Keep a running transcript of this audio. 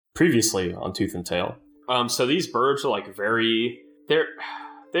Previously on Tooth and Tail. So these birds are like they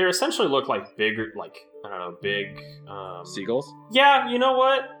essentially look like big, like, I don't know, big... seagulls? Yeah, you know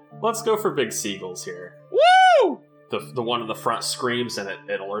what? Let's go for big seagulls here. Woo! The one in the front screams and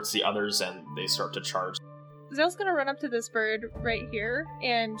it alerts the others and they start to charge. Zell's gonna run up to this bird right here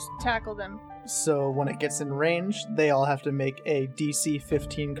and tackle them. So when it gets in range, they all have to make a DC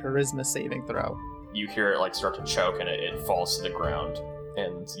 15 charisma saving throw. You hear it like start to choke and it falls to the ground.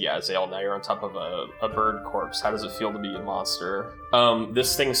 And yeah, Zale, now you're on top of a bird corpse. How does it feel to be a monster?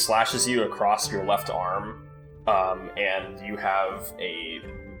 This thing slashes you across your left arm, and you have a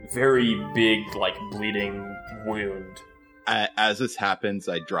very big, like, bleeding wound. As this happens,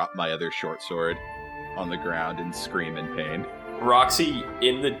 I drop my other short sword on the ground and scream in pain. Roxy,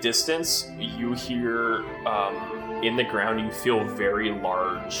 in the distance, you hear, in the ground, you feel very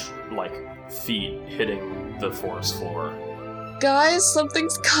large, like, feet hitting the forest floor. Guys,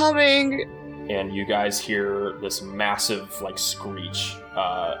 something's coming! And you guys hear this massive, like, screech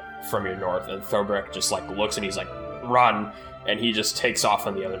from your north, and Thorbeck just, like, looks and he's like, run! And he just takes off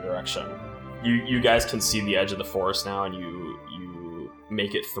in the other direction. You guys can see the edge of the forest now, and you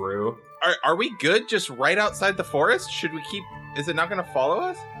make it through. Are we good just right outside the forest? Should we keep... Is it not going to follow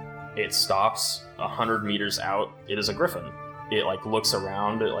us? It stops 100 meters out. It is a griffin. It, like, looks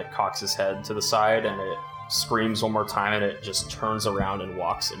around, it, like, cocks his head to the side, and it screams one more time, and it just turns around and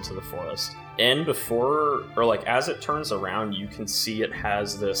walks into the forest. And as it turns around, you can see it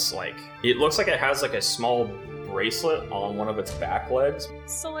has this, like, it looks like it has, like, a small bracelet on one of its back legs.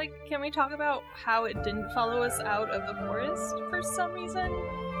 So, like, can we talk about how it didn't follow us out of the forest for some reason?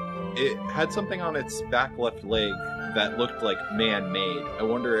 It had something on its back left leg that looked like man-made. I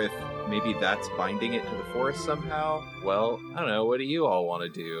wonder if maybe that's binding it to the forest somehow? Well, I don't know. What do you all want to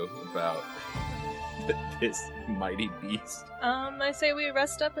do about this mighty beast? I say we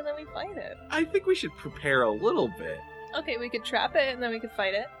rest up and then we fight it. I think we should prepare a little bit. Okay, we could trap it and then we could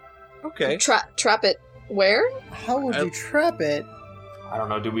fight it. Okay. Trap it where? How would you trap it? I don't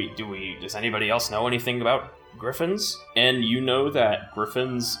know, does anybody else know anything about griffins? And you know that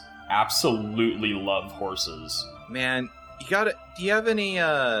griffins absolutely love horses. Man, do you have any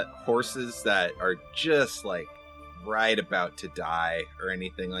horses that are just like right about to die or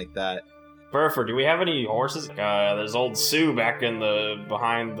anything like that? Burford, do we have any horses? There's old Sue back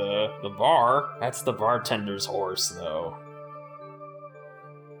behind the bar. That's the bartender's horse, though.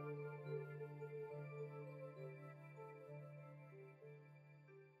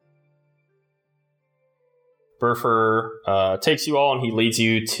 Burfer takes you all and he leads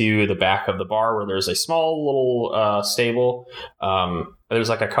you to the back of the bar where there's a small little stable. There's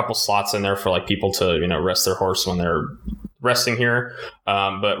like a couple slots in there for like people to, rest their horse when they're resting here.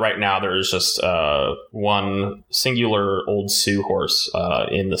 But right now there's just one singular old Sioux horse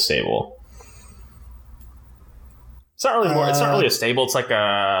in the stable. It's not really a stable. It's like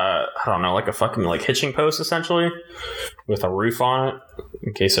like a fucking like hitching post essentially with a roof on it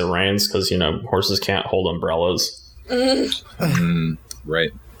in case it rains because horses can't hold umbrellas.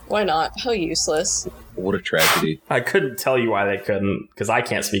 Right. Why not? How useless. What a tragedy. I couldn't tell you why they couldn't because I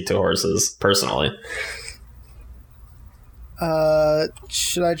can't speak to horses personally.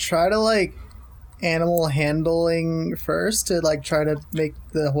 Should I try to animal handling first to try to make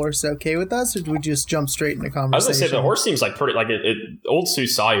the horse okay with us, or do we just jump straight into conversation? I was gonna say the horse seems like pretty old Sue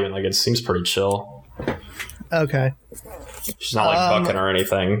saw you and it seems pretty chill. Okay. She's not bucking or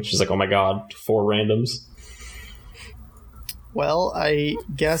anything. She's like, oh my god, 4 randoms. Well, I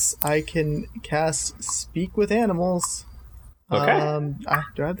guess I can cast Speak with Animals. Okay.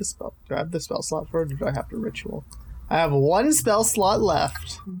 Do I have the spell? Do I have the spell slot for it, or do I have to ritual? I have 1 spell slot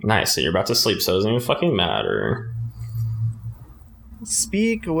left. Nice, so you're about to sleep, so it doesn't even fucking matter.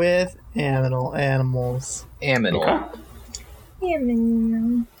 Speak with animals. Aminal.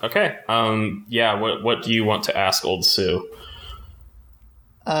 Okay. What do you want to ask old Sue?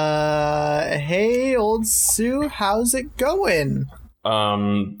 Hey, old Sue, how's it going?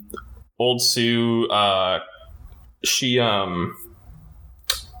 Old Sue, she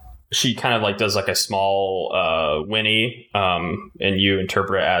kind of does a small whinny, and you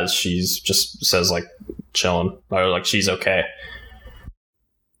interpret as she's just says chilling, or she's okay.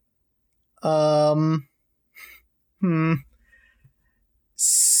 What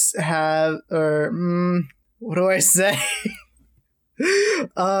do I say?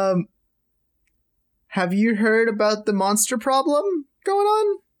 Have you heard about the monster problem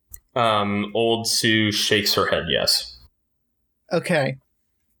going on? Old Sue shakes her head, yes. Okay.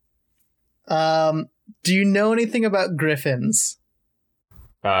 Do you know anything about griffins?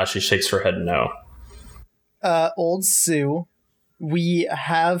 She shakes her head no. Old Sue, we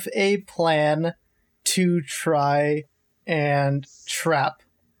have a plan to try and trap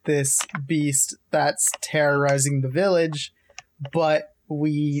this beast that's terrorizing the village, but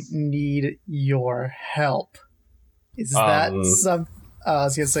we need your help. Is that I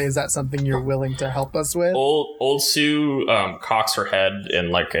was gonna say, is that something you're willing to help us with? Old Sue cocks her head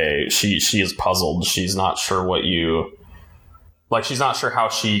in like she is puzzled. She's not sure what you like. She's not sure how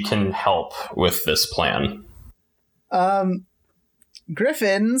she can help with this plan.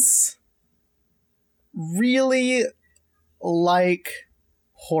 Griffins really like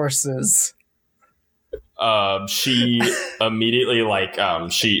horses. She immediately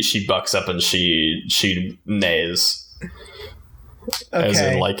she bucks up and she neighs. Okay. As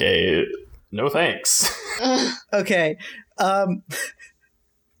in like a no thanks. Okay. Lie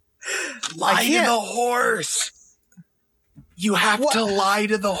to the horse. You have to lie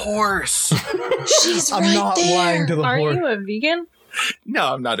to the horse. She's I'm right not there. lying to the Are horse. you a vegan?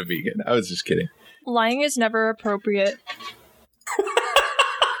 No, I'm not a vegan. I was just kidding. Lying is never appropriate.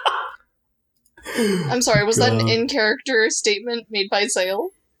 I'm sorry, was that an God. in-character statement made by Zale?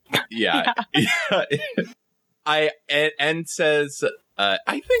 Yeah. And says,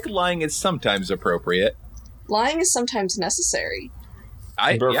 I think lying is sometimes appropriate. Lying is sometimes necessary.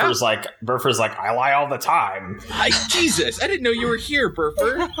 Burfer's like, I lie all the time. Jesus, I didn't know you were here,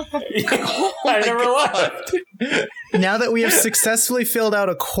 Burfer. I never left. Now that we have successfully filled out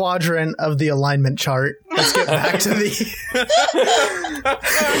a quadrant of the alignment chart, let's get back to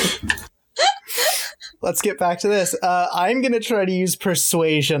let's get back to this. I'm going to try to use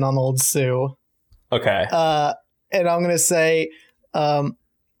persuasion on Old Sue. Okay. And I'm going to say,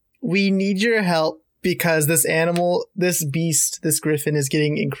 we need your help because this animal, this beast, this griffin is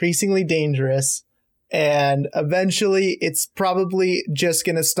getting increasingly dangerous. And eventually it's probably just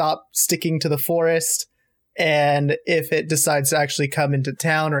going to stop sticking to the forest. And if it decides to actually come into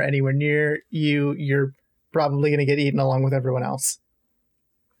town or anywhere near you, you're probably going to get eaten along with everyone else.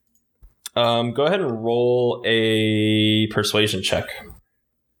 Go ahead and roll a persuasion check.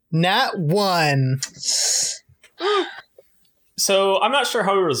 Nat 1. So I'm not sure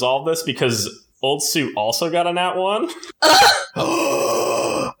how we resolve this because Old Sue also got a nat 1.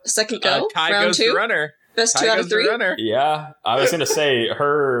 Second go? Ty Round goes the 2? runner. Best Ty 2 out goes of the 3? runner. Yeah, I was gonna say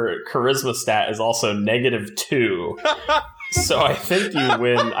her charisma stat is also -2. So I think you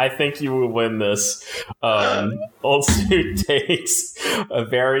win. I think you will win this. Old Sue takes a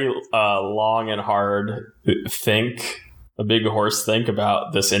very long and hard think, a big horse think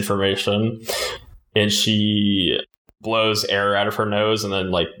about this information, and she blows air out of her nose and then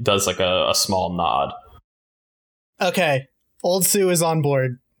like does like a small nod. Okay. Old Sue is on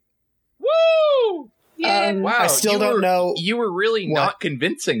board. Woo! Wow, I still don't know You were really what. not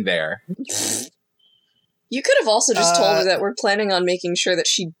convincing there. You could have also just told her that we're planning on making sure that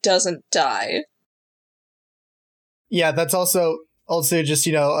she doesn't die. Yeah, that's also just,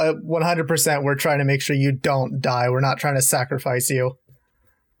 100% we're trying to make sure you don't die. We're not trying to sacrifice you.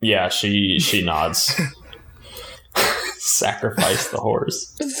 Yeah, she nods. Sacrifice the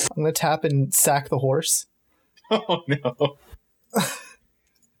horse. I'm going to tap and sack the horse. Oh no.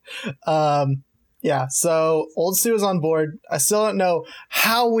 Yeah, so Old Sue is on board. I still don't know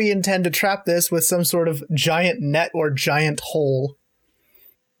how we intend to trap this with some sort of giant net or giant hole.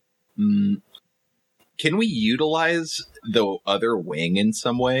 Can we utilize the other wing in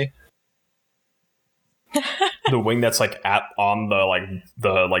some way? The wing that's like on the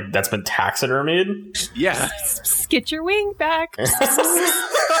that's been taxidermied. Yeah. Get your wing back.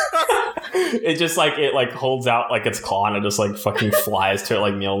 It just it holds out like its claw and it just like fucking flies to it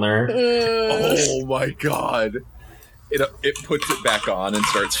like Mjolnir. Oh my god. It puts it back on and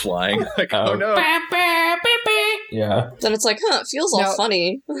starts flying. Like, oh no. Yeah. Then it's like, it feels all Now-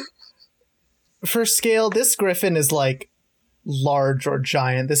 funny. For scale, this griffin is like large or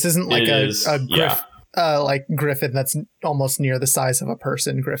giant. This isn't like It is, griffin that's almost near the size of a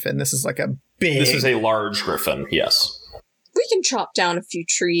person griffin. This is like a big... This is a large griffin, yes. We can chop down a few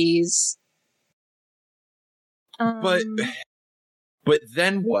trees. But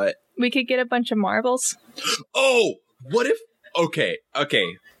then what? We could get a bunch of marbles. Oh, what if... Okay.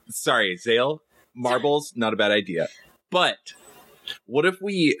 Sorry, Zale. Marbles, not a bad idea. But what if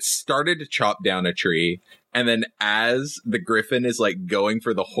we started to chop down a tree, and then as the griffin is like going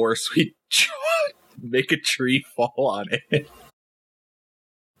for the horse, we make a tree fall on it?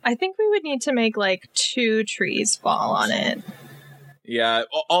 I think we would need to make like 2 trees fall on it. Yeah.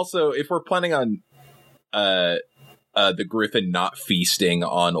 Also, if we're planning on the griffin not feasting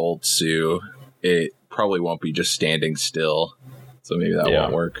on Old Sue, it probably won't be just standing still. So maybe that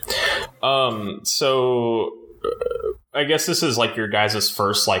won't work. So I guess this is like your guys'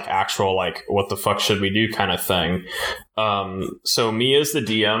 first like actual like what the fuck should we do kind of thing. So me as the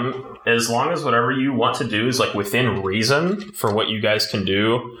DM, as long as whatever you want to do is like within reason for what you guys can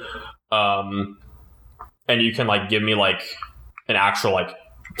do, and you can like give me like an actual like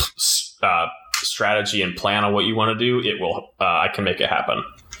strategy and plan on what you want to do, it will I can make it happen.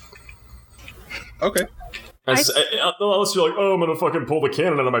 Okay. Unless you're like, oh, I'm gonna fucking pull the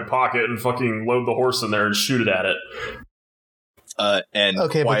cannon out of my pocket and fucking load the horse in there and shoot it at it. And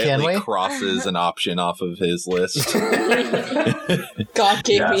Okay, but can quietly we? crosses an option off of his list. God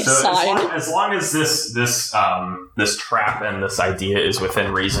gave me a sign. As long as this trap and this idea is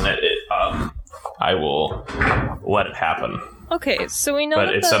within reason, I will let it happen. Okay, so we know But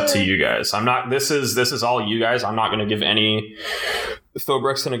that it's up to you guys. I'm not. This is all you guys. I'm not going to give any.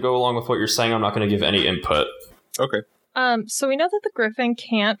 Thobrek's going to go along with what you're saying. I'm not going to give any input. Okay. So we know that the griffin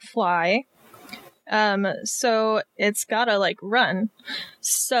can't fly. So it's gotta like run.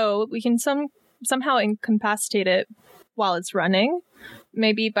 So we can somehow incapacitate it while it's running.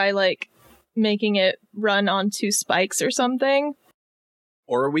 Maybe by like making it run on 2 spikes or something.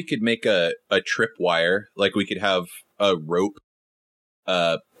 Or we could make a tripwire. Like we could have a rope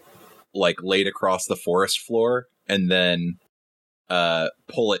like laid across the forest floor and then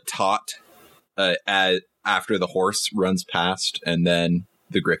pull it taut after the horse runs past and then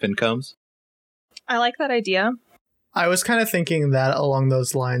the griffin comes. I like that idea. I was kind of thinking that along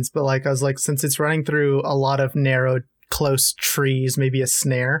those lines, but like I was like, since it's running through a lot of narrow, close trees, maybe a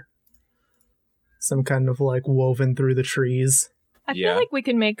snare, some kind of like woven through the trees. I Yeah. feel like we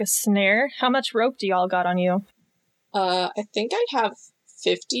could make a snare. How much rope do y'all got on you? I think I'd have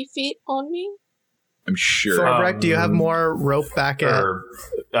 50 feet on me. I'm sure. Thobrek, do you have more rope back at? Or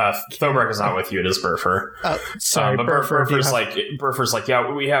Thobrek is not with you. It is Burfer. Sorry, but Burfer, do you Burfer's have- like,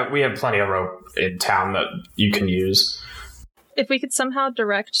 yeah, we have plenty of rope in town that you can use. If we could somehow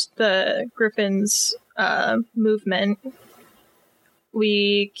direct the griffin's movement,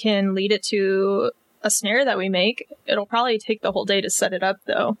 we can lead it to a snare that we make. It'll probably take the whole day to set it up,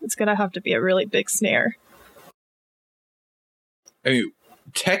 though. It's gonna have to be a really big snare. I mean,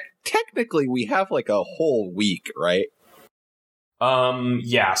 technically, we have like a whole week, right?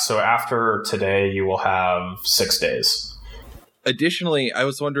 Yeah. So after today, you will have 6 days. Additionally, I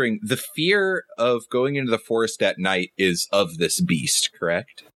was wondering, the fear of going into the forest at night is of this beast,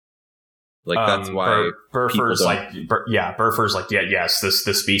 correct? Like that's why Burfer's people like, Burfer's like, yes,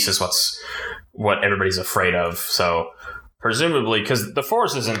 this beast is what everybody's afraid of. So presumably, because the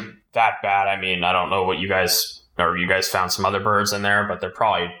forest isn't that bad. I mean, I don't know what you guys found some other birds in there, but they're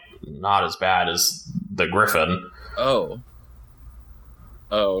probably not as bad as the griffin. Oh,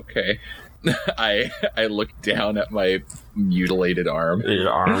 okay. I looked down at my mutilated arm.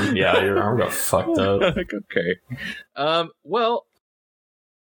 Your arm, your arm got fucked up. Like, okay. Well.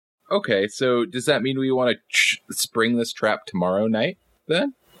 Okay, so does that mean we want to spring this trap tomorrow night,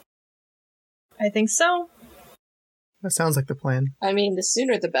 then? I think so. That sounds like the plan. I mean, the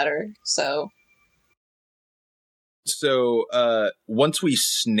sooner the better, so... So, once we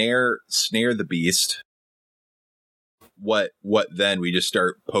snare the beast, what then? We just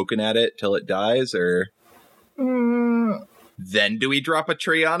start poking at it till it dies, or then do we drop a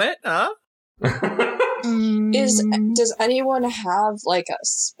tree on it? Huh? Does anyone have, like, a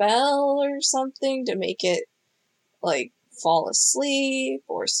spell or something to make it, like, fall asleep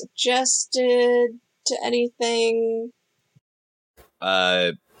or suggested to anything?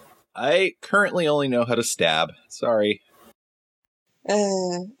 I currently only know how to stab. Sorry.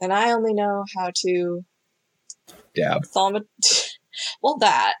 And I only know how to... Dab. Well,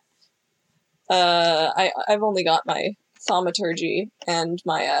 that. I've only got my thaumaturgy and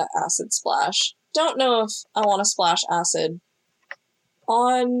my acid splash. Don't know if I want to splash acid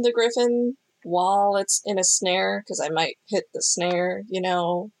on the griffin while it's in a snare, because I might hit the snare, you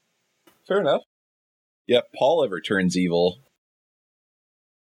know. Fair enough. Yep, Paul ever turns evil.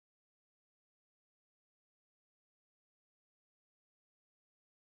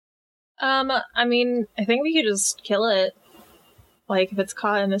 I mean, I think we could just kill it. Like, if it's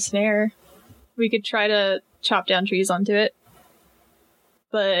caught in a snare. We could try to chop down trees onto it.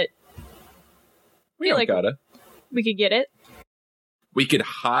 But... We don't gotta. We could get it. We could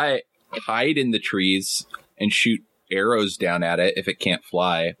hide in the trees and shoot arrows down at it if it can't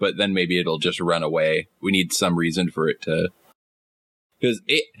fly, but then maybe it'll just run away. We need some reason for it to... Because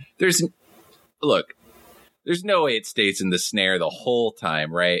there's no way it stays in the snare the whole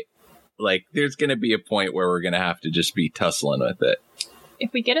time, right? Like, there's going to be a point where we're going to have to just be tussling with it.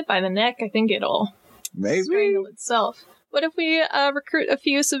 If we get it by the neck, I think it'll Maybe. strangle itself. What if we recruit a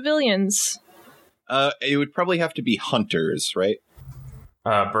few civilians? It would probably have to be hunters, right?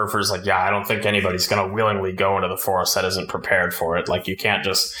 Burfer's like, yeah, I don't think anybody's going to willingly go into the forest that isn't prepared for it. Like, you can't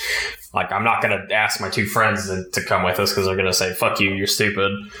just, like, I'm not going to ask my two friends to come with us because they're going to say, fuck you, you're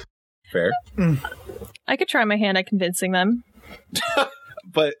stupid. Fair. I could try my hand at convincing them.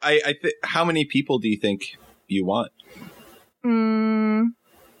 But how many people do you think you want?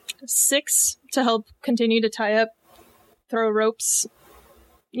 6 to help continue to tie up, throw ropes,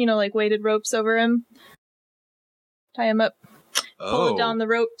 like weighted ropes over him. Tie him up. Pull it down the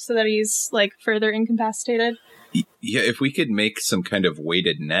rope so that he's, like, further incapacitated. Yeah, if we could make some kind of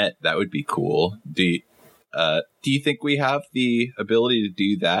weighted net, that would be cool. Do you think we have the ability to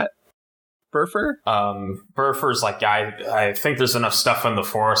do that, Burfer? Burfer's like, yeah, I think there's enough stuff in the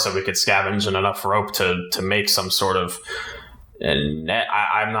forest that we could scavenge and enough rope to make some sort of net.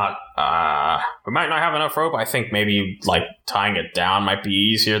 I'm not, we might not have enough rope. I think maybe, like, tying it down might be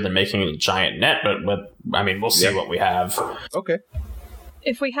easier than making a giant net, but I mean, we'll see what we have. Okay.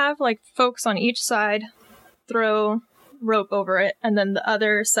 If we have, like, folks on each side throw rope over it, and then the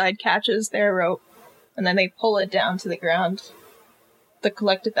other side catches their rope, and then they pull it down to the ground, the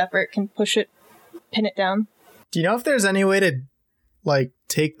collective effort can pin it down. Do you know if there's any way to, like,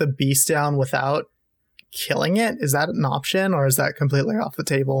 take the beast down without killing it? Is that an option, or is that completely off the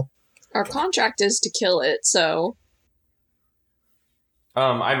table? Our contract is to kill it, so...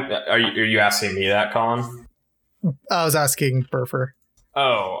 Are you asking me that, Colin? I was asking Burfer.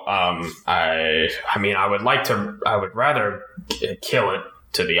 Oh, I mean, I would rather kill it,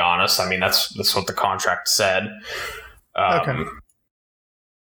 to be honest. I mean, that's what the contract said. Okay.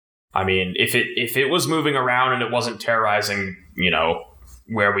 I mean, if it was moving around and it wasn't terrorizing,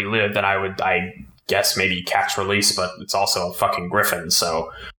 where we live, then I guess maybe catch release, but it's also a fucking griffin,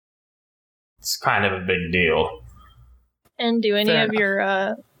 so it's kind of a big deal. And do any of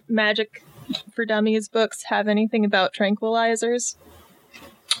your Magic for Dummies books have anything about tranquilizers?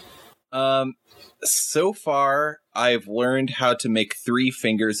 So far, I've learned how to make 3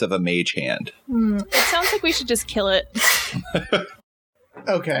 fingers of a mage hand. It sounds like we should just kill it.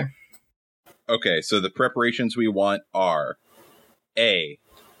 Okay. Okay, so the preparations we want are A,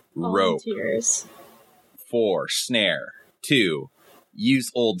 rope. Volunteers. 4, snare. 2,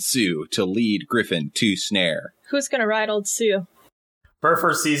 use Old Sue to lead Griffin to snare. Who's gonna ride Old Sue?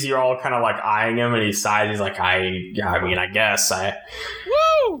 Burfer sees you all kind of like eyeing him, and he sighs. He's like, I guess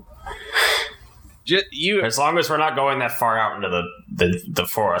Woo! As long as we're not going that far out into the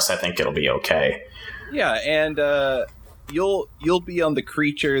forest, I think it'll be okay. Yeah, and you'll be on the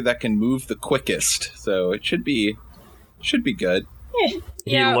creature that can move the quickest, so it should be good.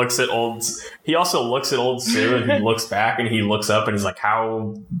 Yeah. He also looks at Old Sue, and he looks back, and he looks up, and he's like,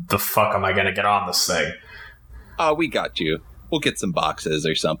 how the fuck am I gonna get on this thing? Oh, we got you. We'll get some boxes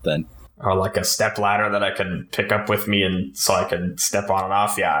or something. Or like a step ladder that I can pick up with me, and so I can step on and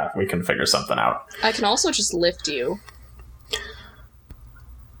off. Yeah, we can figure something out. I can also just lift you.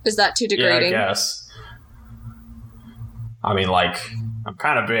 Is that too degrading? Yeah, I guess. I mean, like, I'm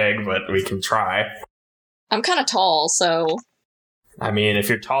kind of big, but we can try. I'm kind of tall, so... I mean, if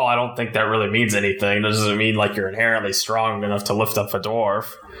you're tall, I don't think that really means anything. It doesn't mean, like, you're inherently strong enough to lift up a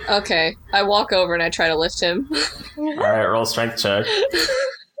dwarf. Okay, I walk over and I try to lift him. Alright, roll strength check.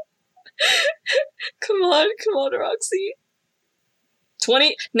 Come on, Roxy.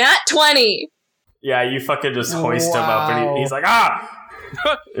 20? Nat 20! Yeah, you fucking just hoist him up, and he's like, ah!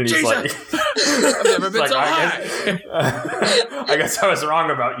 And he's like, I've never been so high. I guess I was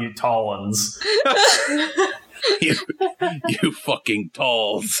wrong about you tall ones. you fucking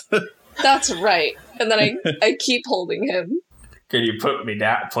talls. That's right. And then I keep holding him. Can you put me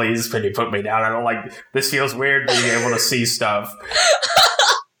down, please? Can you put me down? I don't like, this feels weird being able to see stuff.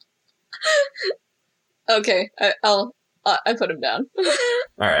 Okay, I put him down.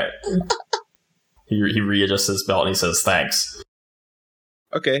 Alright. He readjusts his belt and he says, thanks.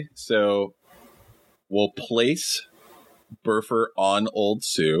 Okay, so we'll place Burfer on Old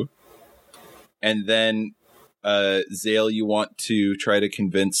Sue, and then Zale, you want to try to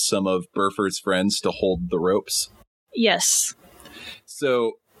convince some of Burfer's friends to hold the ropes? Yes.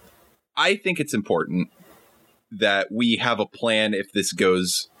 So I think it's important that we have a plan if this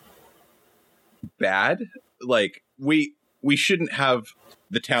goes bad. Like, we shouldn't have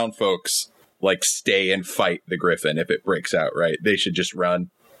the town folks like stay and fight the griffin if it breaks out, right? They should just run.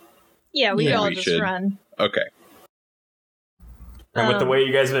 Yeah, we all we just should. run. Okay. And with the way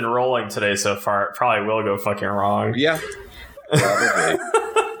you guys have been rolling today so far, it probably will go fucking wrong. Yeah. Probably.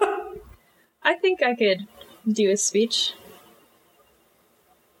 I think I could do a speech.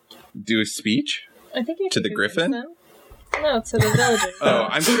 Do a speech? I think I To could the convince griffin? them. No, to the villagers. Oh,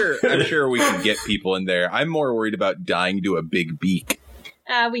 I'm sure we can get people in there. I'm more worried about dying to a big beak.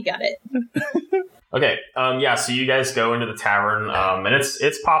 We got it. Okay. So you guys go into the tavern, and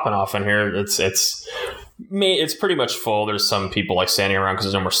it's popping off in here. It's pretty much full. There's some people like standing around because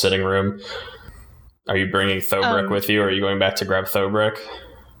there's no more sitting room. Are you bringing Thobrick with you, or are you going back to grab Thobrick?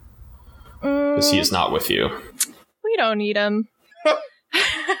 Because he is not with you. We don't need him.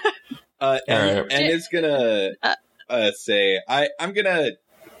 And is gonna say, I'm gonna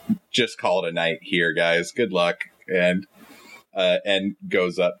just call it a night here, guys. Good luck, and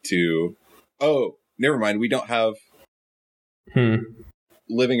goes up to. Oh, never mind. We don't have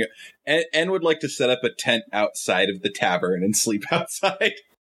living. And would like to set up a tent outside of the tavern and sleep outside.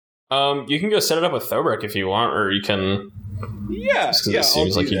 You can go set it up with Thobrick if you want, or you can. Yeah, it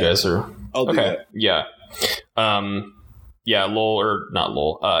seems like you guys are. I'll do that. Yeah. Lowell, or not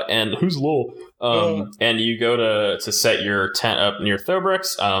Lowell. And who's Lowell? And you go to set your tent up near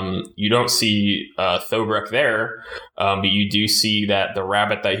Thobrick's. You don't see Thobrick there, but you do see that the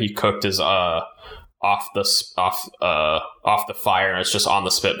rabbit that he cooked is off the fire, and it's just on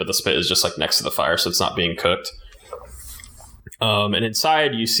the spit, but the spit is just like next to the fire, so it's not being cooked. And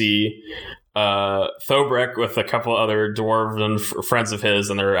inside you see Thobrick with a couple other dwarven friends of his,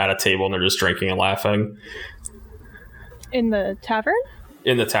 and they're at a table and they're just drinking and laughing. In the tavern?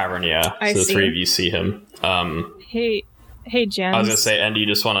 In the tavern, yeah. I so the see. three of you see him. Hey, Jens. I was gonna say, and do you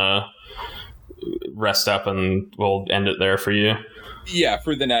just want to rest up and we'll end it there for you? Yeah,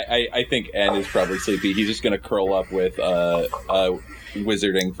 for the night. I think N is probably sleepy. He's just gonna curl up with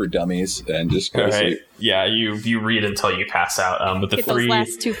Wizarding for Dummies and just go to sleep. Yeah, you read until you pass out. But the Get three those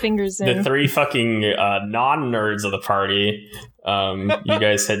last two fingers in. the three fucking non-nerds of the party, you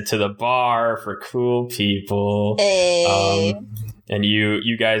guys head to the bar for cool people. Hey. And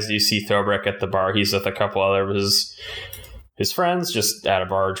you guys, you see Thobrick at the bar. He's with a couple other of his friends, just at a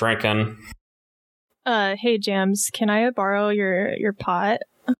bar drinking. Hey, Jams, can I borrow your pot?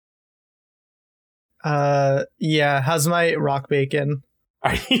 Yeah. How's my rock bacon?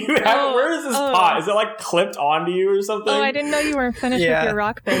 Are you? Where is this pot? Is it like clipped onto you or something? Oh, I didn't know you weren't finished with your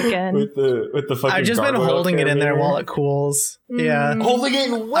rock bacon. with the fucking. I've just been holding it in there while it cools. Yeah. Holding it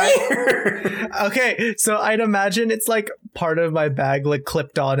in where? Okay, so I'd imagine it's like part of my bag, like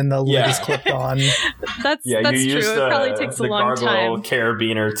clipped on, and the lid is clipped on. That's you true. used It probably takes a long gargoyle time.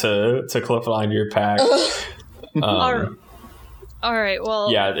 carabiner to clip it onto your pack. All right.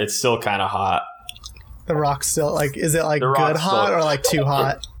 Well. Yeah, it's still kind of hot. The rock's still like, is it like The good rock's hot still- or like too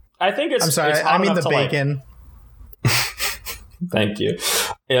hot? I think it's. I'm sorry, it's hot I mean enough the to, like- bacon. Thank you.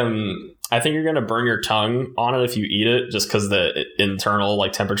 I think you're gonna burn your tongue on it if you eat it, just because the internal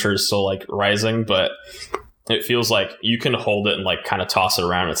like temperature is still like rising. But it feels like you can hold it and like kind of toss it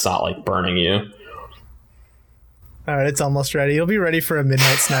around. It's not like burning you. All right, it's almost ready. You'll be ready for a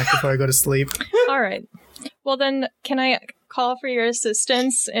midnight snack before I go to sleep. All right. Well, then, can I call for your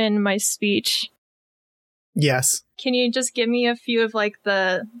assistance in my speech? Yes. Can you just give me a few of like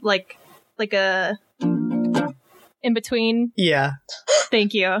the like a in between? Yeah.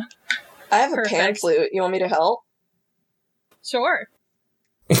 Thank you. I have a pan Perfect. flute. You want me to help? Sure.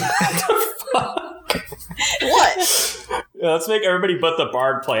 What? Yeah, let's make everybody but the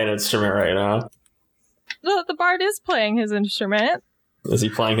bard play an instrument right now. The bard is playing his instrument. Is he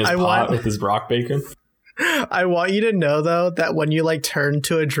playing his pot with his rock bacon? I want you to know, though, that when you like turn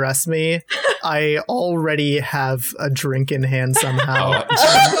to address me, I already have a drink in hand somehow.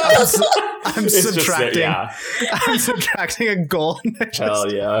 I'm It's just subtracting. that, I'm subtracting a goal.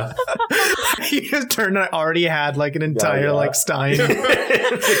 Hell yeah. You just turned and I already had like an entire yeah. like stein. The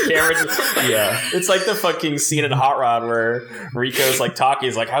camera it's like the fucking scene in Hot Rod where Rico's like talking.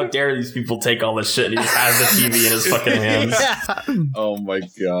 He's like, how dare these people take all this shit? And he just has the TV in his fucking hands. Yeah. Oh my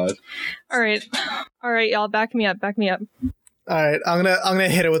god. All right, y'all, back me up. All right, I'm gonna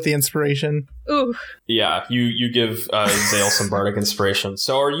hit it with the inspiration. Ooh, Yeah, you give Zale some bardic inspiration.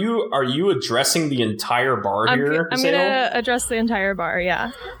 So are you addressing the entire bar here? I'm Zale? gonna address the entire bar.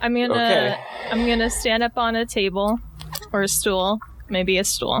 Yeah, I'm gonna stand up on a table or a stool, maybe a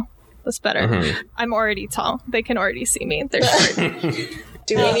stool. That's better. Mhm. I'm already tall. They can already see me. They're short.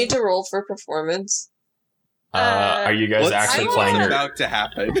 Do we need to roll for performance? Are you guys actually I playing wanna- your? About to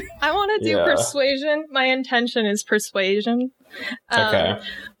happen. I want to do Yeah. persuasion. My intention is persuasion. Okay.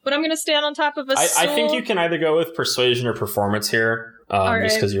 But I'm gonna stand on top of a I stool. think you can either go with persuasion or performance here, just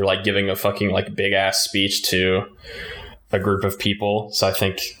Alright. because you're like giving a fucking like big ass speech to a group of people. So I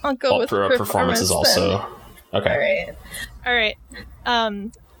think I'll go with performance is also then. okay. All right.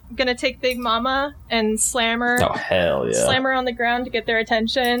 Gonna take Big Mama and slam her. Oh hell yeah! Slam her on the ground to get their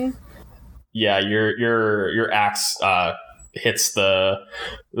attention. your axe hits the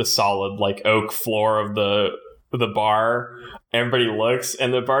solid like oak floor of the bar. Everybody looks,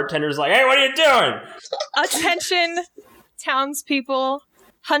 and the bartender's like, "Hey, what are you doing?" Attention, townspeople,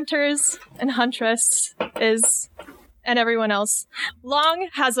 hunters and huntresses, and everyone else. Long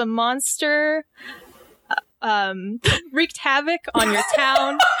has a monster wreaked havoc on your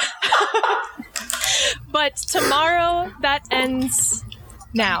town. But tomorrow, that ends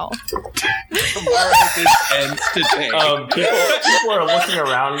now. Tomorrow this ends today. People are looking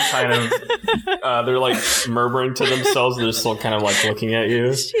around, kind of. They're like murmuring to themselves. They're still kind of like looking at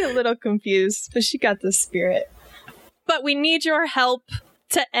you. She's a little confused, but she got the spirit. But we need your help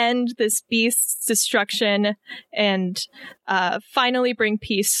to end this beast's destruction and finally bring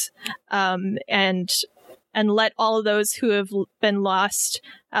peace and let all of those who have been lost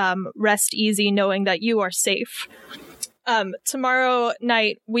rest easy, knowing that you are safe. Tomorrow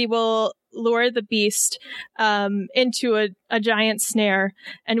night, we will lure the beast into a giant snare,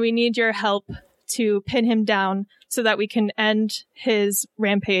 and we need your help to pin him down so that we can end his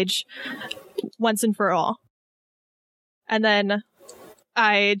rampage once and for all. And then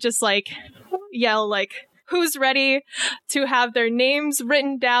I just yell who's ready to have their names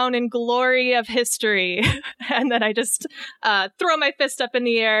written down in glory of history? And then I just throw my fist up in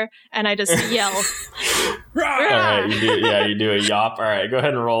the air and I just yell. All right, you do a yop. All right, go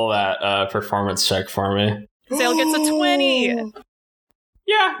ahead and roll that performance check for me. Sale gets a 20.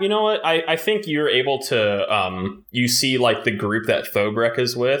 Yeah, you know what? I think you're able to, you see like the group that Thobrek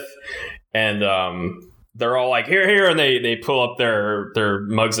is with, and they're all like, here, and they pull up their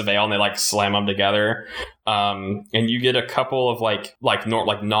mugs of ale and they like slam them together. And you get a couple of like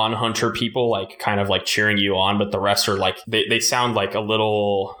non-hunter people like kind of like cheering you on, but the rest are like, they sound like a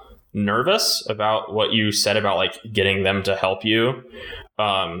little nervous about what you said about like getting them to help you.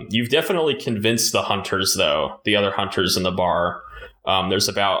 You've definitely convinced the hunters though, the other hunters in the bar. There's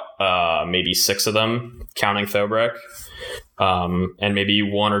about maybe 6 of them, counting Thobrek. And maybe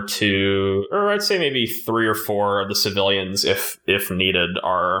 1 or 2, or I'd say maybe 3 or 4 of the civilians, if needed,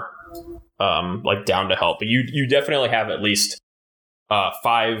 are like down to help. But you definitely have at least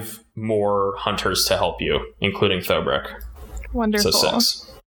 5 more hunters to help you, including Thobrek. Wonderful. So 6.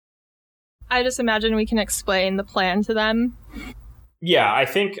 I just imagine we can explain the plan to them. Yeah, I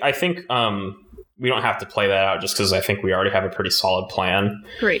think we don't have to play that out just because I think we already have a pretty solid plan.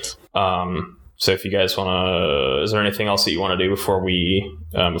 Great. So if you guys want to, is there anything else that you want to do before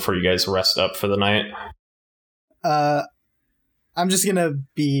you guys rest up for the night? I'm just gonna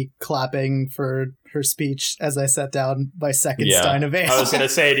be clapping for her speech as I set down my second stein of ale. I was gonna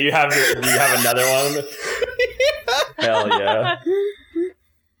say, do you have another one? Hell yeah!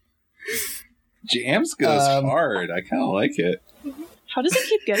 Jams goes hard. I kind of like it. How does he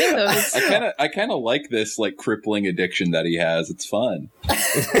keep getting those? I kind of like this like crippling addiction that he has. It's fun.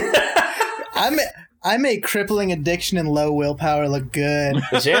 I make crippling addiction and low willpower look good.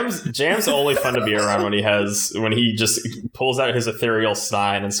 Jam's only fun to be around when he just pulls out his ethereal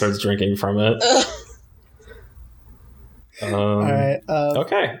stein and starts drinking from it. All right.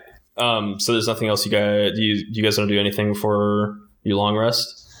 Okay. So there's nothing else you guys. Do you guys want to do anything before you long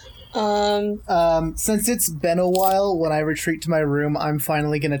rest? Since it's been a while, when I retreat to my room, I'm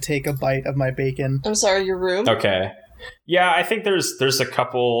finally gonna take a bite of my bacon. I'm sorry, your room? Okay. Yeah, I think there's a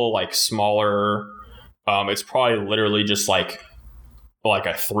couple like smaller. It's probably literally just like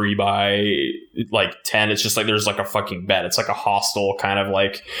a 3 by like 10. It's just like there's like a fucking bed. It's like a hostel kind of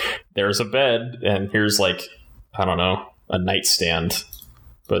like there's a bed and here's like I don't know, a nightstand.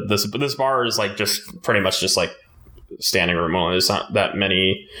 But this bar is like just pretty much just like standing room only. There's not that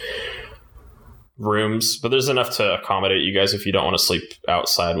many rooms, but there's enough to accommodate you guys if you don't want to sleep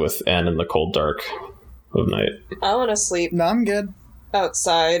outside with N in the cold dark of night. I want to sleep No, I'm good.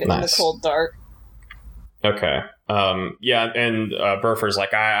 outside in the cold dark. Okay. Yeah, and Burfer's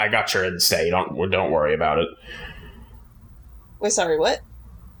like, I got your stay. Don't worry about it. Wait, sorry, what?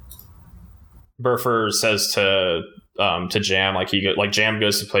 Burfer says to Jam, like Jam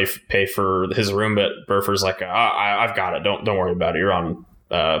goes to pay for his room, but Burfer's like, I've got it. Don't worry about it. You're on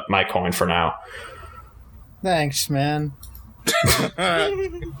my coin for now. Thanks, man.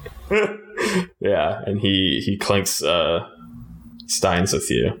 Yeah, and he clinks steins with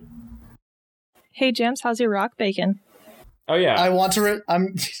you. Hey, Jams, how's your rock bacon? Oh yeah, I want to.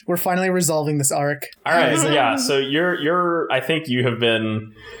 We're finally resolving this arc. All right, yeah. So you're. I think you have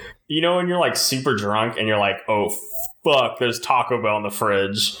been. You know when you're like super drunk and you're like, oh fuck, there's Taco Bell in the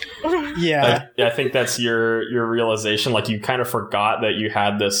fridge. Yeah, I think that's your realization. Like you kind of forgot that you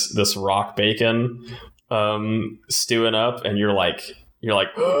had this rock bacon stewing up, and you're like,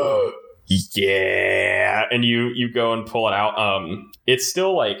 Yeah, and you go and pull it out. It's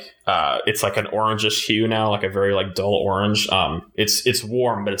still like it's like an orangish hue now, like a very like dull orange. It's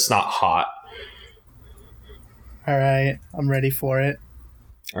warm, but it's not hot. All right, I'm ready for it.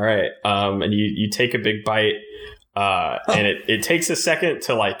 All right, and you take a big bite, and it takes a second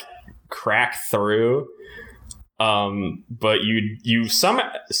to like crack through. But you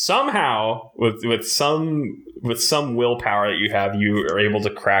somehow with some willpower that you are able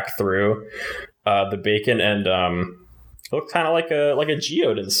to crack through the bacon, and it looks kind of like a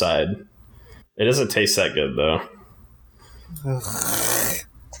geode inside. It doesn't taste that good though.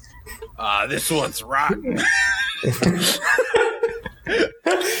 This one's rotten.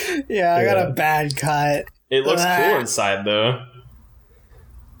 Yeah, I got a bad cut. It looks cool inside though.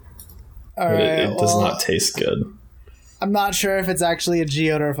 All right, it does not taste good. I'm not sure if it's actually a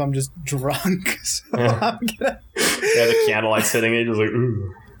geode or if I'm just drunk. So I'm gonna... Yeah, the candlelight's hitting it, just like,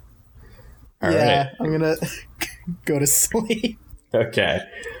 ooh. All right. I'm gonna go to sleep. Okay.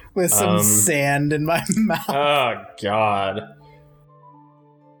 With some sand in my mouth. Oh, God.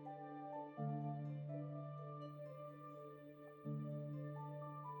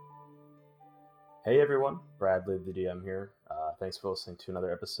 Hey, everyone. Bradley, the DM here. Thanks for listening to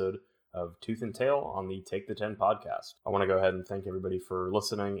another episode of Tooth and Tail on the Take the 10 podcast. I want to go ahead and thank everybody for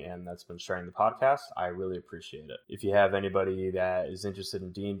listening and that's been sharing the podcast. I really appreciate it. If you have anybody that is interested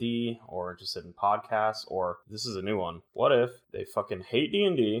in D&D or interested in podcasts, or this is a new one, what if they fucking hate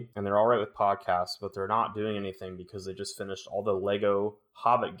D&D and they're all right with podcasts, but they're not doing anything because they just finished all the Lego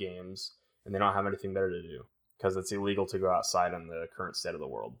Hobbit games and they don't have anything better to do? Because it's illegal to go outside in the current state of the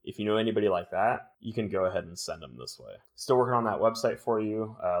world. If you know anybody like that, you can go ahead and send them this way. Still working on that website for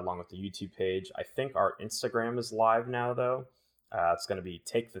you, along with the YouTube page. I think our Instagram is live now, though. It's going to be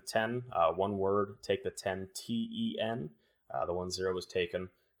Take the 10, one word, Take the 10, TEN. The 10 was taken.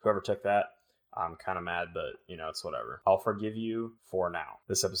 Whoever took that, I'm kind of mad, but, it's whatever. I'll forgive you for now.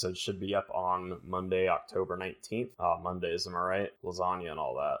 This episode should be up on Monday, October 19th. Mondays, am I right? Lasagna and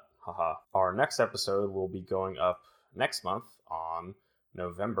all that. Haha. Our next episode will be going up next month on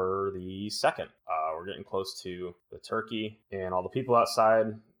November the 2nd. We're getting close to the turkey and all the people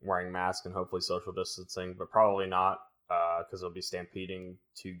outside wearing masks and hopefully social distancing, but probably not because they'll be stampeding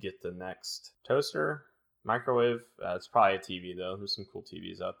to get the next toaster, microwave. It's probably a TV though. There's some cool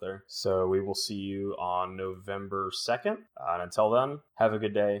TVs out there. So we will see you on November 2nd. And until then, have a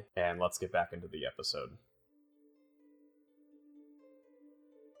good day and let's get back into the episode.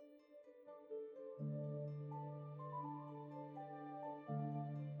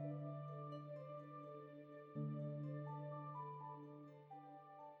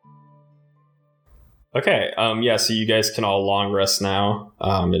 Okay, so you guys can all long rest now.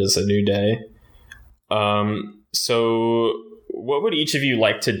 It is a new day. So what would each of you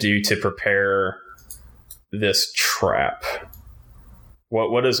like to do to prepare this trap?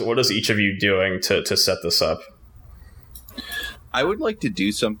 What is each of you doing to set this up? I would like to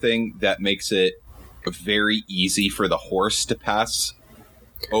do something that makes it very easy for the horse to pass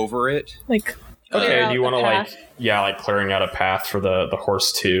over it. Like, okay, do you want to clearing out a path for the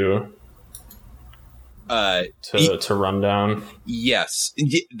horse to run down? Yes,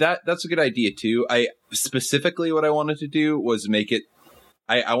 that's a good idea too. Specifically what I wanted to do was make it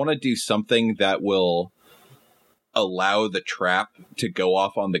I want to do something that will allow the trap to go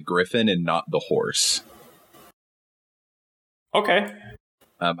off on the griffin and not the horse. Okay.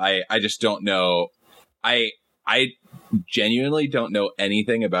 I just don't know. I genuinely don't know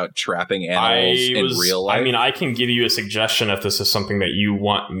anything about trapping animals in real life. I mean, I can give you a suggestion if this is something that you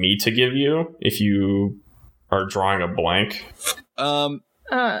want me to give you, if you are drawing a blank.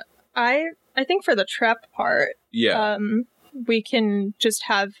 I think for the trap part, we can just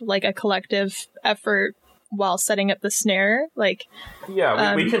have like a collective effort while setting up the snare. Like,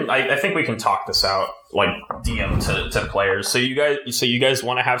 yeah, we can. I think we can talk this out, like DM to players. So you guys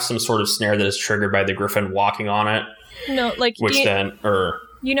want to have some sort of snare that is triggered by the griffin walking on it. No, like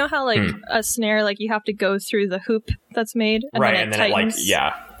you know how like a snare, like you have to go through the hoop that's made, and right, then and then tightens.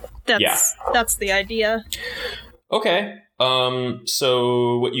 That's the idea. Okay.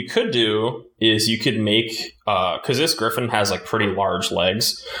 So what you could do is you could make, because this griffin has like pretty large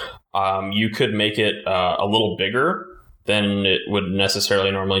legs. You could make it a little bigger than it would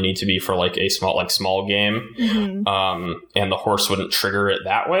necessarily normally need to be for like a small game. Mm-hmm. And the horse wouldn't trigger it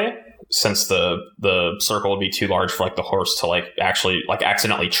that way, since the circle would be too large for like the horse to like actually like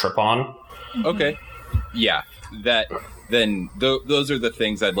accidentally trip on. Okay. Yeah. Those are the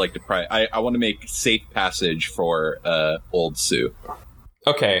things I'd like to I want to make safe passage for Old Sue.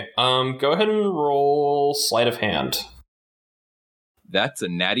 Okay. Go ahead and roll sleight of hand. That's a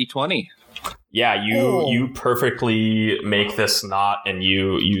natty 20. Yeah, you perfectly make this knot, and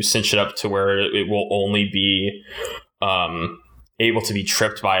you cinch it up to where it will only be able to be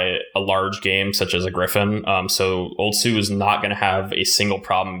tripped by a large game such as a griffin. So Old Sue is not going to have a single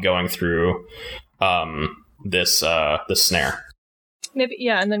problem going through this snare. Maybe,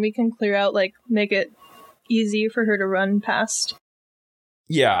 yeah, and then we can clear out, like, make it easy for her to run past.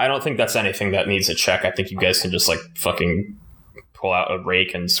 Yeah, I don't think that's anything that needs a check. I think you guys can just, like, fucking pull out a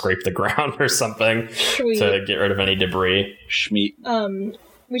rake and scrape the ground or something to get rid of any debris. Schmeat.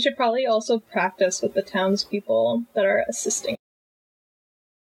 We should probably also practice with the townspeople that are assisting.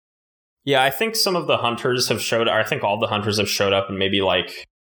 Yeah, I think some of the hunters have showed. I think all the hunters have showed up, and maybe like,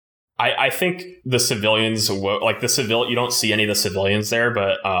 I think the civilians, like the civil, you don't see any of the civilians there,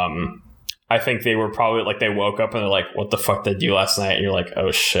 but I think they were probably like, they woke up and they're like, "What the fuck did you do last night?" And you're like, "Oh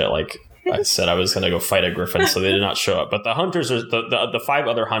shit!" Like I said, I was gonna go fight a griffin, so they did not show up. But the hunters are the 5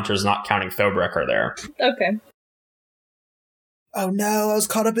 other hunters, not counting Thobrek, are there. Okay. Oh no, I was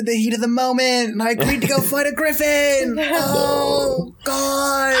caught up in the heat of the moment, and I agreed to go fight a griffin! Oh,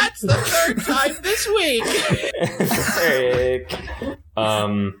 God! That's the 3rd time this week!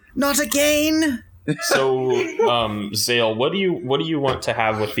 Not again! So, Zale, what do you want to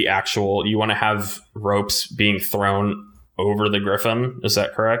have with the actual... You want to have ropes being thrown over the griffin? Is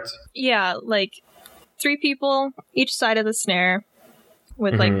that correct? Yeah, like 3 people each side of the snare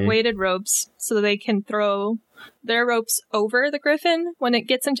with like weighted ropes so they can throw their ropes over the griffin when it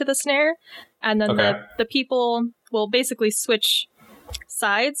gets into the snare, and then the people will basically switch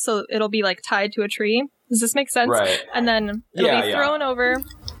sides, so it'll be like tied to a tree. Does this make sense? Right. And then it'll be thrown over,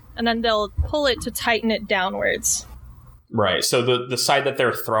 and then they'll pull it to tighten it downwards. Right. So the side that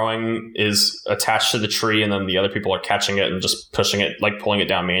they're throwing is attached to the tree, and then the other people are catching it and just pushing it, like pulling it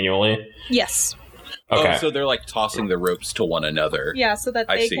down manually? Yes. Okay. Oh, so they're like tossing the ropes to one another. Yeah, so that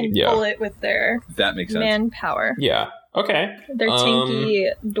they can Yeah. pull it with their That makes sense. manpower. Yeah. Okay. Their tanky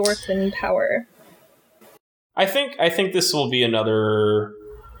Dorfin power. I think this will be another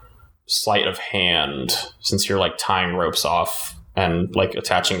sleight of hand, since you're like tying ropes off and like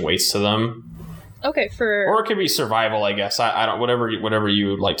attaching weights to them. Okay, Or it could be survival, I guess. I don't, whatever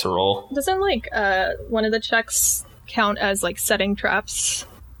you would like to roll. doesn't like one of the checks count as like setting traps?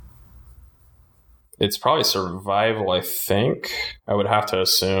 It's probably survival, I think. I would have to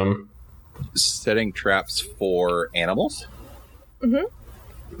assume. Setting traps for animals?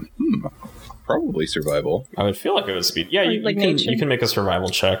 Probably survival. I would feel like it would speed. Yeah, Like you nature. can make a survival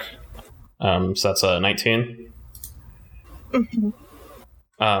check. So that's a 19.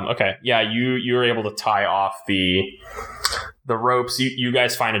 Okay. Yeah, you were able to tie off the ropes. You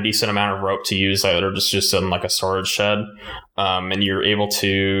guys find a decent amount of rope to use that are just in like a storage shed, and you're able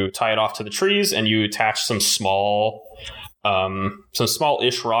to tie it off to the trees, and you attach some small-ish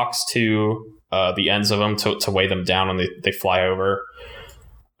rocks to the ends of them to weigh them down when they fly over.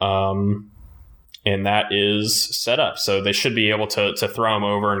 And that is set up, so they should be able to throw them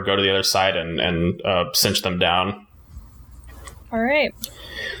over and go to the other side and cinch them down. All right.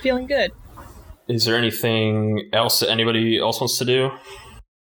 Feeling good. Is there anything else that anybody else wants to do?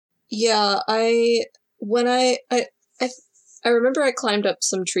 Yeah, I remember I climbed up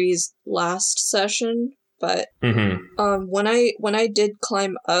some trees last session, but when I did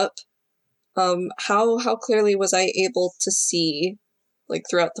climb up, how clearly was I able to see like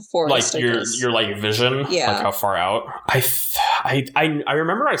throughout the forest? Like your like vision, Yeah. like how far out? I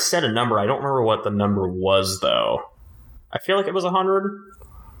remember I said a number. I don't remember what the number was though. I feel like it was 100.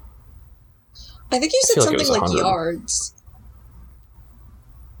 I think you said feel like it something was like 100. yards.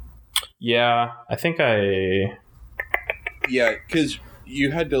 Yeah, I think Yeah, because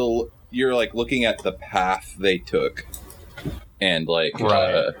you're like looking at the path they took, and like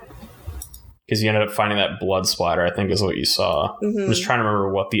Right. because you ended up finding that blood splatter, I think is what you saw. Mhm. I'm just trying to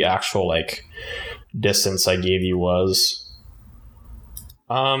remember what the actual like distance I gave you was.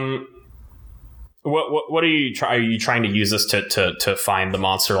 What are you trying? Are you trying to use this to find the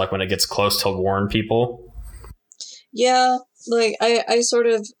monster, like when it gets close, to warn people? Yeah, like I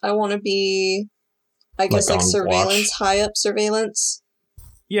want to be, I guess, Like like on surveillance, watch? high up surveillance.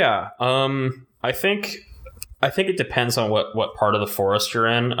 Yeah. I think it depends on what part of the forest you're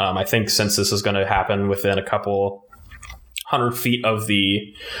in. I think since this is going to happen within a couple 100 feet of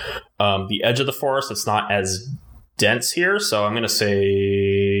the edge of the forest, it's not as dense here. So I'm going to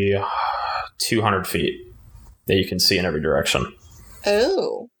say 200 feet that you can see in every direction.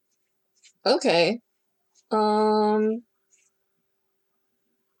 Oh, okay.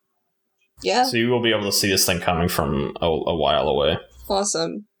 Yeah, So you will be able to see this thing coming from a while away.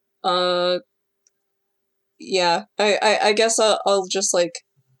 awesome. Yeah, I guess I'll just like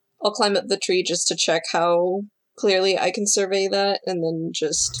I'll climb up the tree just to check how clearly I can survey that, and then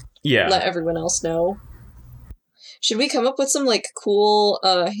just let everyone else know. Should we come up with some, like, cool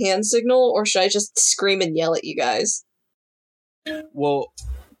hand signal, or should I just scream and yell at you guys? Well,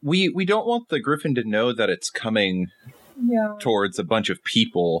 we don't want the griffin to know that it's coming towards a bunch of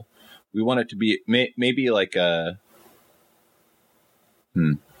people. We want it to be maybe like a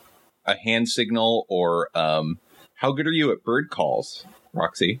hand signal, or how good are you at bird calls,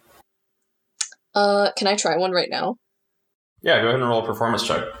 Roxy? Can I try one right now? Yeah, go ahead and roll a performance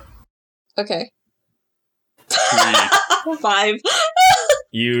check. Okay. 5.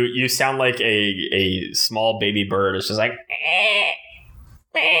 You sound like a small baby bird. It's just like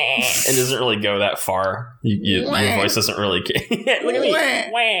it doesn't really go that far. Your voice doesn't really look at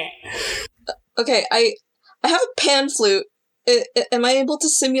me. Okay, I have a pan flute. Am I able to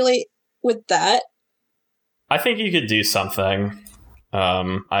simulate with that? I think you could do something.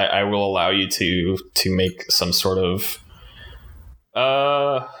 I will allow you to make some sort of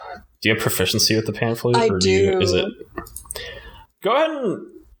do you have proficiency with the pan flute? I do. Is it? Go ahead and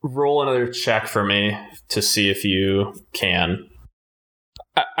roll another check for me to see if you can.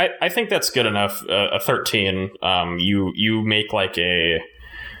 I think that's good enough. A 13. You make like a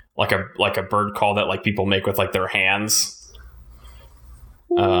bird call that like people make with like their hands.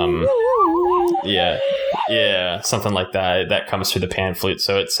 Yeah, something like that. That comes through the pan flute.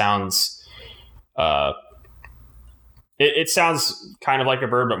 So it sounds, it sounds kind of like a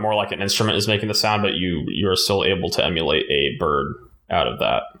bird, but more like an instrument is making the sound. But you're still able to emulate a bird out of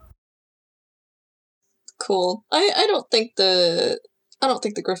that. Cool. I don't think the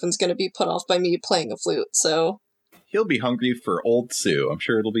griffin's going to be put off by me playing a flute. So he'll be hungry for old Sue. I'm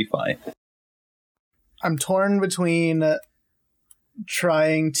sure it'll be fine. I'm torn between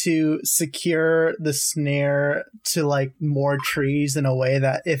trying to secure the snare to like more trees in a way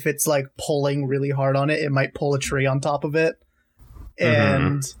that if it's like pulling really hard on it, it might pull a tree on top of it.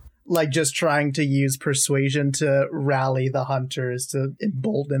 And like just trying to use persuasion to rally the hunters, to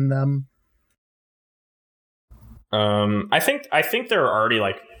embolden them. I think they're already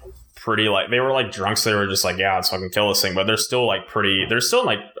like pretty like they were like drunk, so they were just like, yeah, let's fucking kill this thing. But they're still like they're still in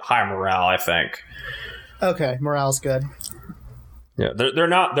like high morale, I think. Okay, morale's good. Yeah, they're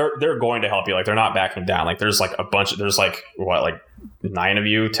going to help you. Like they're not backing down. Like there's like there's like what, like 9 of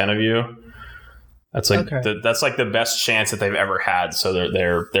you, 10 of you. That's like that's like the best chance that they've ever had. So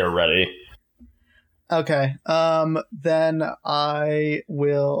they're ready. Okay. Then I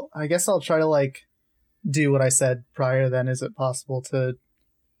guess I'll try to like do what I said prior. Then is it possible to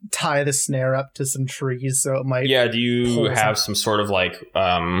tie the snare up to some trees so it might? Yeah. Do you have some sort of like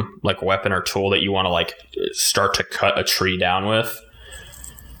weapon or tool that you want to like start to cut a tree down with?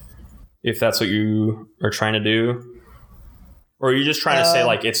 If that's what you are trying to do, or are you just trying to say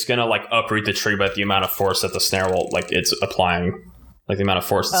like it's gonna like uproot the tree, but the amount of force that the snare will like it's applying, like the amount of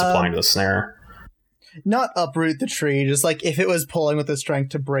force it's applying to the snare. Not uproot the tree, just like if it was pulling with the strength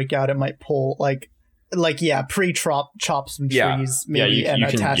to break out, it might pull like chop some trees maybe and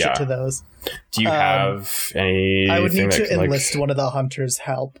attach it to those. Do you have any? I would need to enlist one of the hunters'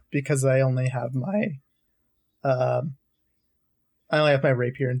 help because I only have my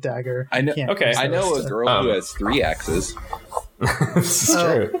rapier and dagger. I know. Okay, I know a girl who has 3 axes. This is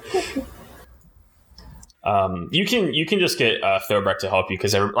true. You can just get Thorbeck to help you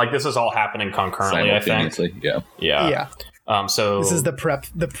because like this is all happening concurrently. I think. Yeah. So this is the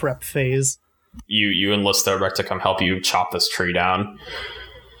prep phase. You enlist Thorbeck to come help you chop this tree down.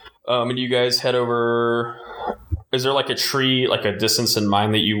 And you guys head over. Is there like a tree, like a distance in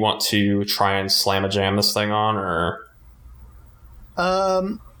mind that you want to try and slam a jam this thing on, or?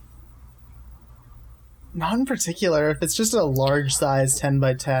 Not in particular. If it's just a large size 10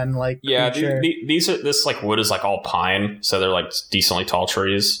 by 10, like this like wood is like all pine, so they're like decently tall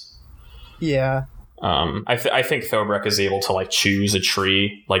trees. Yeah. I think Thorbeck is able to like choose a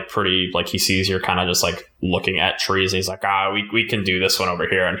tree like pretty, like he sees you're kind of just like looking at trees and he's like, we can do this one over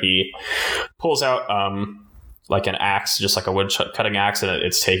here, and he pulls out like an axe, just like a wood cutting axe, and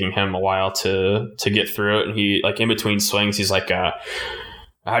it's taking him a while to get through it, and he like in between swings he's like,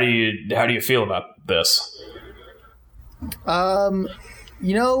 how do you feel about this?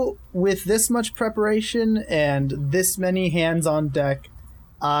 With this much preparation and this many hands on deck,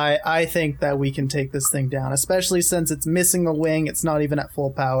 I think that we can take this thing down, especially since it's missing a wing. It's not even at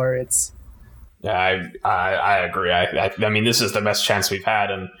full power. I agree. I mean, this is the best chance we've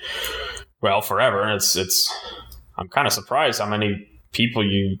had, and well, forever. It's. I'm kind of surprised how many people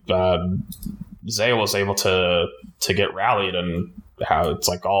Zay was able to get rallied, and how it's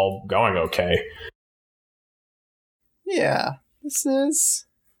like all going okay. Yeah, this is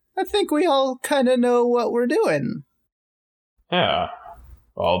I think we all kind of know what we're doing. Yeah.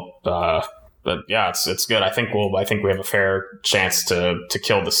 Well, but yeah, it's good. I think we have a fair chance to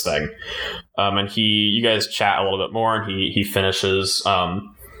kill this thing. And you guys chat a little bit more, and he finishes.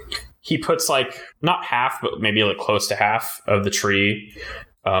 He puts like not half, but maybe like close to half of the tree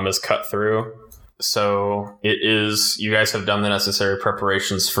is cut through. So it is. You guys have done the necessary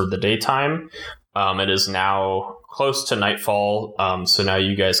preparations for the daytime. It is now close to nightfall. So now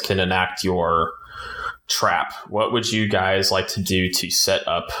you guys can enact your trap. What would you guys like to do to set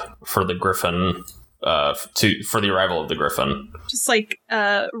up for the griffin? For the arrival of the griffin? Just like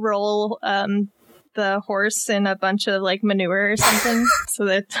roll the horse in a bunch of like manure or something, so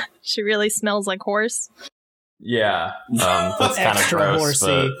that she really smells like horse. Yeah, that's kind of Extra gross.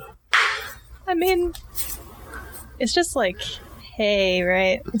 horsey. But I mean, it's just like hay,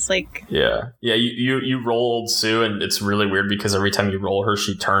 right? It's like yeah. You roll old Sue, and it's really weird because every time you roll her,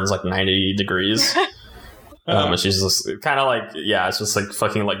 she turns like 90 degrees. And she's just kind of like, yeah, it's just like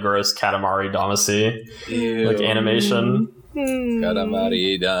fucking like gross Katamari Damacy like animation.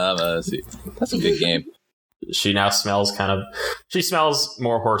 Katamari Damacy. That's a good game. She now smells she smells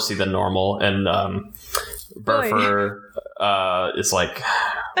more horsey than normal, and Burfer is like,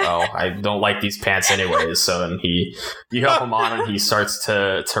 well, I don't like these pants anyways. So then you help him on, and he starts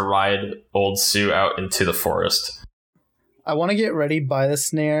to ride old Sue out into the forest. I want to get ready by the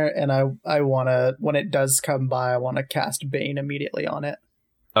snare, and I want to, when it does come by, I want to cast Bane immediately on it.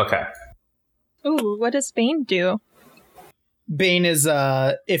 Okay. ooh, what does Bane do? Bane is,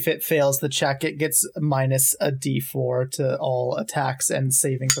 if it fails the check, it gets minus a d4 to all attacks and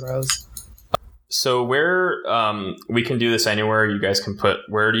saving throws. So where, we can do this anywhere. You guys can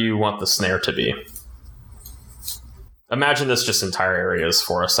where do you want the snare to be? Imagine this just entire area is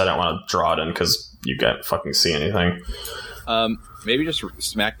forest. I don't want to draw it in because you can't fucking see anything. Maybe just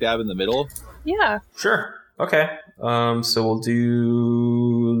smack dab in the middle. Yeah. Sure. Okay. So we'll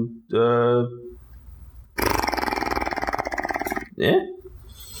do yeah.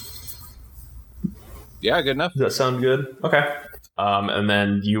 Yeah, good enough. Does that sound good? Okay. And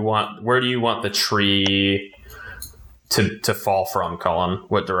then where do you want the tree to fall from, Colin?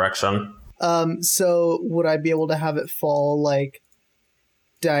 What direction? So would I be able to have it fall like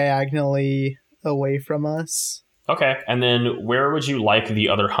diagonally away from us? Okay. And then where would you like the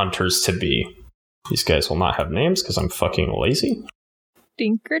other hunters to be? These guys will not have names because I'm fucking lazy.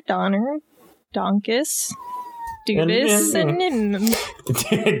 Dinker, Donner, Donkus, Dubis, and Nim.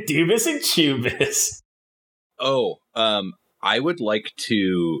 Dubis and Chubis. Oh, I would like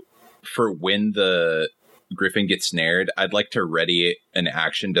to, for when the griffin gets snared, I'd like to ready an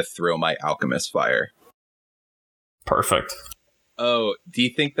action to throw my alchemist fire. Perfect. Oh, do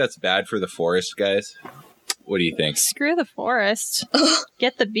you think that's bad for the forest, guys? What do you think? Screw the forest.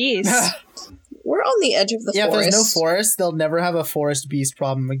 Get the beast. We're on the edge of the Yeah, if forest. there's no forest, they'll never have a forest beast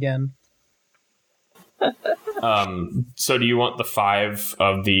problem again. So do you want the 5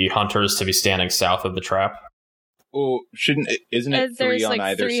 of the hunters to be standing south of the trap? Oh, isn't it 3 There's on like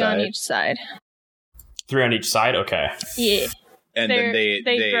either 3 side? on each side. 3 on each side? Okay. Yeah. And then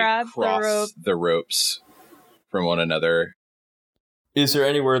they grab the cross rope. the ropes from one another. Is there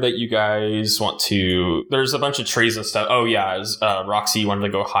anywhere that you guys want to... There's a bunch of trees and stuff. Oh, yeah. Roxy, you wanted to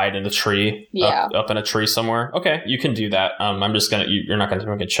go hide in a tree? Yeah. Up in a tree somewhere? Okay, you can do that. I'm just going to... You're not going to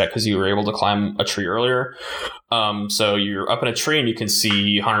make a check because you were able to climb a tree earlier. So you're up in a tree and you can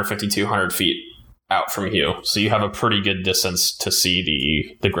see 150, 200 feet out from you. So you have a pretty good distance to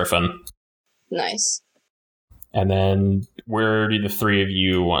see the griffin. Nice. And then where do the 3 of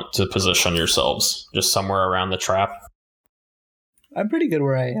you want to position yourselves? Just somewhere around the trap? I'm pretty good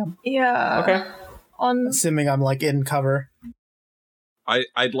where I am. Yeah. Okay. Assuming I'm like in cover.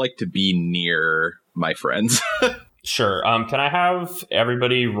 I'd like to be near my friends. Sure. Can I have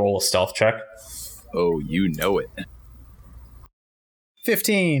everybody roll a stealth check? Oh, you know it.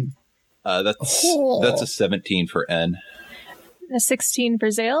 15. That's Oh. a 17 for N. A 16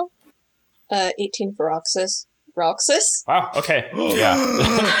 for Zale. 18 for Roxas. Roxas? Wow. Okay. Yeah.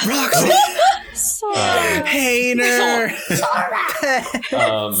 Roxy! So Hater!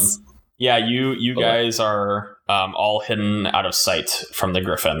 Yeah. You guys are all hidden out of sight from the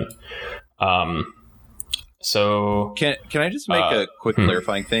griffin. So Can I just make a quick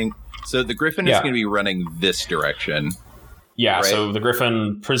clarifying thing? So the griffin is Yeah. going to be running this direction. yeah. Right. So the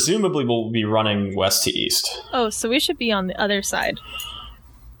griffin presumably will be running west to east. Oh, so we should be on the other side.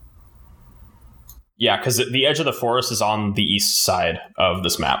 Yeah, because the edge of the forest is on the east side of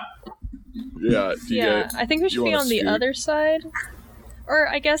this map. Yeah. Yeah, I think we should be on the other side. Or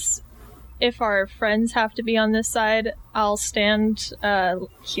I guess if our friends have to be on this side, I'll stand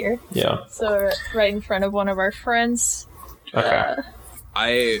here. Yeah. So right in front of one of our friends. Okay.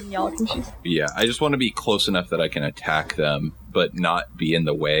 Y'all can choose. Yeah, I just want to be close enough that I can attack them, but not be in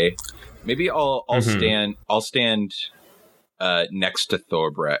the way. Maybe I'll stand next to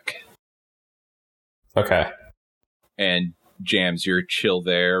Thorbrek. Okay. And Jams, you're chill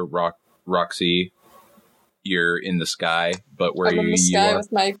there. Roxy, you're in the sky, but where I'm in the sky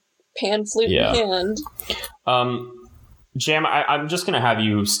with my pan flute in hand. Jam, I'm just gonna have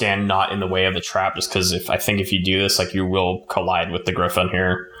you stand not in the way of the trap, just because if you do this, like, you will collide with the griffin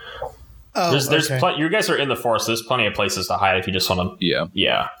here. Oh, there's you guys are in the forest. So there's plenty of places to hide if you just want to.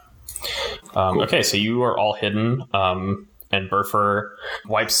 Yeah. Cool. Okay, so you are all hidden. And Burfer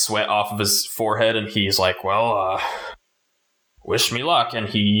wipes sweat off of his forehead, and he's like, "Well, wish me luck." And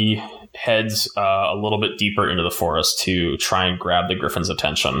he heads a little bit deeper into the forest to try and grab the griffin's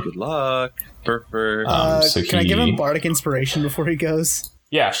attention. Good luck, Burfer. Can I give him Bardic Inspiration before he goes?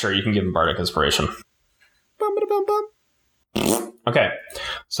 Yeah, sure. You can give him Bardic Inspiration. Bum-ba-da-bum-bum. Okay,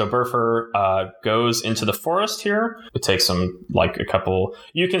 so Burfer goes into the forest here. It takes him like a couple.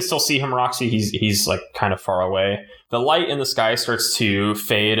 You can still see him, Roxy. He's like kind of far away. The light in the sky starts to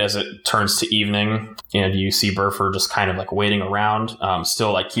fade as it turns to evening, and you see Burfer just kind of like waiting around,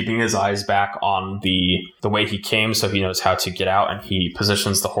 still like keeping his eyes back on the way he came, so he knows how to get out, and he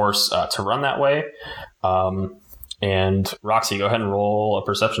positions the horse to run that way. And Roxy, go ahead and roll a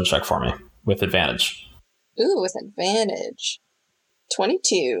perception check for me with advantage. Ooh, with advantage.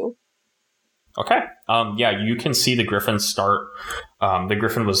 22. Okay. You can see the griffin start. The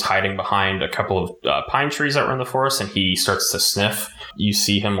griffin was hiding behind a couple of pine trees that were in the forest, and he starts to sniff. You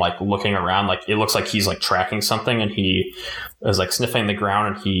see him like looking around, like it looks like he's like tracking something, and he is like sniffing the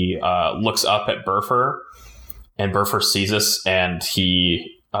ground, and he looks up at Burfer, and Burfer sees this, and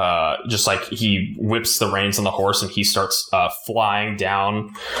he he whips the reins on the horse, and he starts flying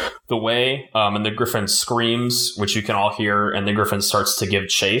down the way, and the griffin screams, which you can all hear, and the griffin starts to give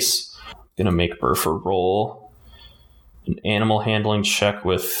chase. Gonna make Burfer roll an animal handling check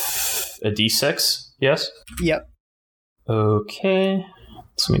with a d6. Yes? Yep. Okay.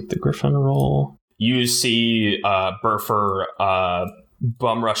 Let's make the griffin roll. You see Burfer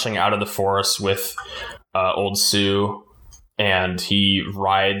bum rushing out of the forest with Old Sue, and he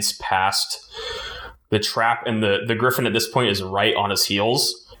rides past the trap, and the griffin at this point is right on his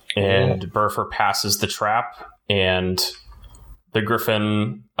heels, and Burfer passes the trap, and the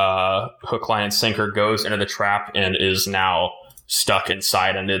griffin, hook, line, and sinker, goes into the trap and is now stuck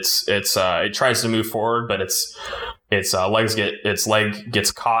inside. And it tries to move forward, but its leg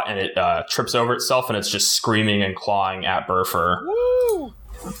gets caught, and it trips over itself, and it's just screaming and clawing at Burfer. Woo!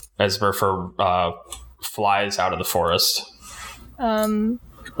 As Burfer flies out of the forest.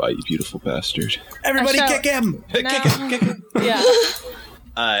 Goodbye, you beautiful bastard! Everybody, kick him! No. Kick him! Yeah.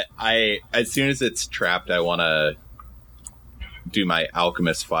 As soon as it's trapped, I want to do my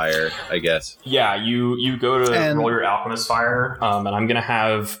alchemist fire, I guess. Yeah, you go to roll your alchemist fire, and I'm gonna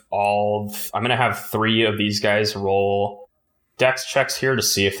have three of these guys roll dex checks here to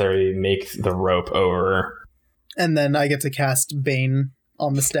see if they make the rope over. And then I get to cast Bane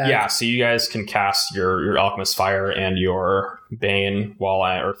on the staff. Yeah, so you guys can cast your alchemist fire and your Bane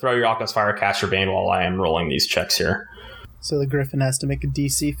or throw your alchemist fire, cast your Bane while I am rolling these checks here. So the griffin has to make a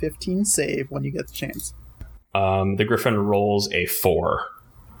DC 15 save when you get the chance. The griffin rolls a 4.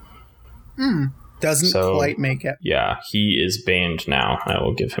 Doesn't quite make it. Yeah, he is baned now. I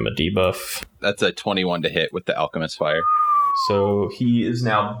will give him a debuff. That's a 21 to hit with the alchemist fire. So he is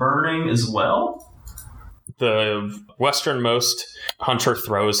now burning as well. The westernmost hunter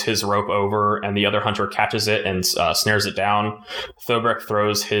throws his rope over, and the other hunter catches it and snares it down. Thobrek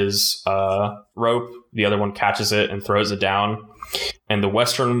throws his rope. The other one catches it and throws it down. And the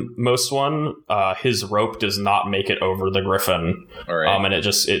westernmost one, his rope does not make it over the griffin. All right. And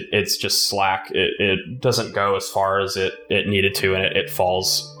it's just slack. It doesn't go as far as it needed to, and it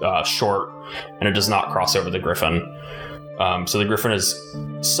falls short, and it does not cross over the griffin. So the griffin is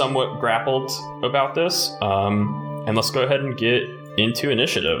somewhat grappled about this. And let's go ahead and get into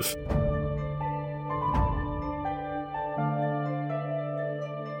initiative.